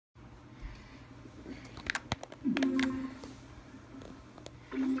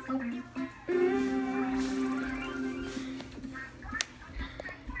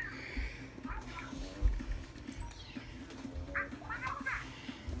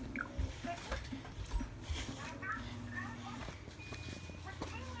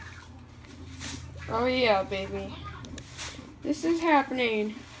Oh yeah, baby. This is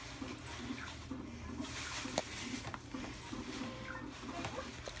happening.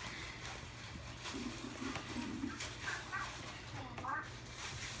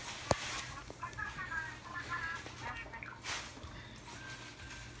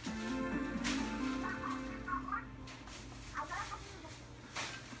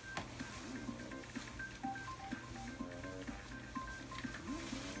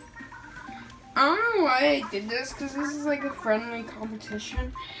 I don't know why I did this, because this is like a friendly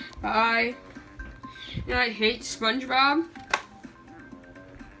competition. And I hate SpongeBob.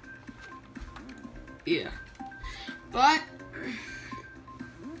 Yeah. But,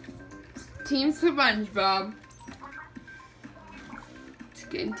 Team SpongeBob. It's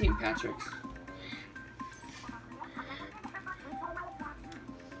getting Team Patrick's.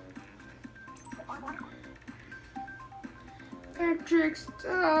 Patrick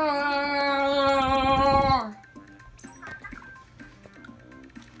Star.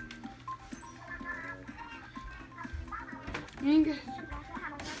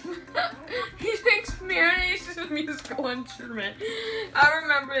 He thinks mayonnaise is a musical instrument. I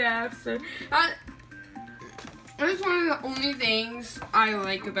remember that episode. That's one of the only things I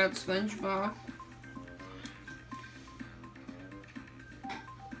like about SpongeBob.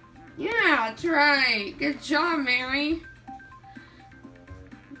 Yeah, that's right. Good job, Mary.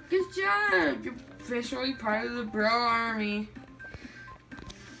 Good job. You're officially part of the Bro Army.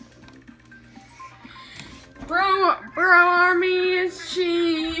 Bro Army is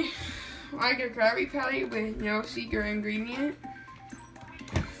she like a Krabby Patty with no secret ingredient?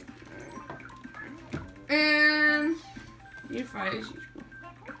 And you fight as usual.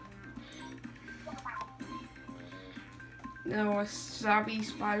 No Wasabi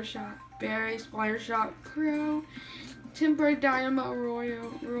Splatter Shot, Berry Splatter Shot Pro, Temper Dynamo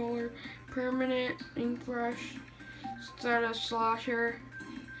Roller, Permanent Ink Brush, Starter Slosher,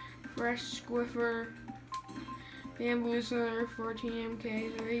 Fresh Squiffer, Bamboozler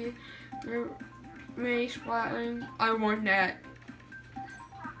 14MK3, Mini Splatling. I want that.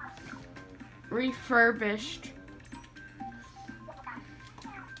 Refurbished.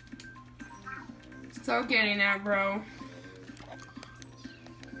 Still getting that, bro.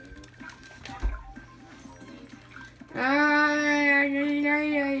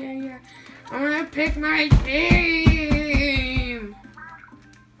 I'm gonna pick my team.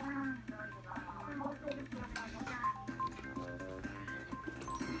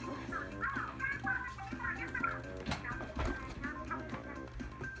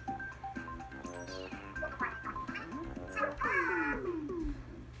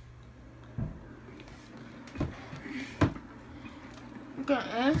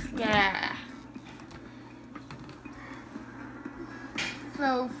 Yeah.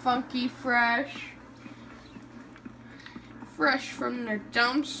 So funky fresh. Fresh from the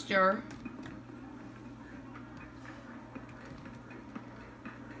dumpster.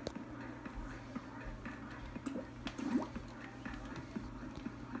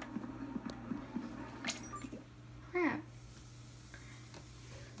 Crap.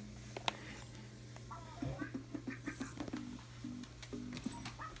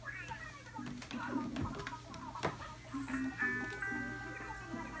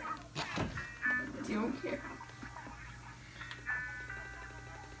 Don't care.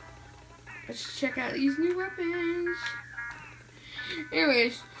 Let's check out these new weapons.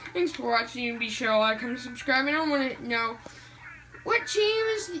 Anyways, thanks for watching. Be sure to like, comment, subscribe, and I want to know what team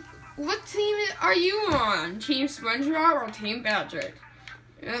are you on? Team SpongeBob or Team Patrick?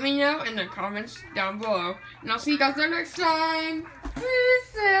 Let me know in the comments down below. And I'll see you guys there next time.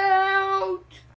 Peace out.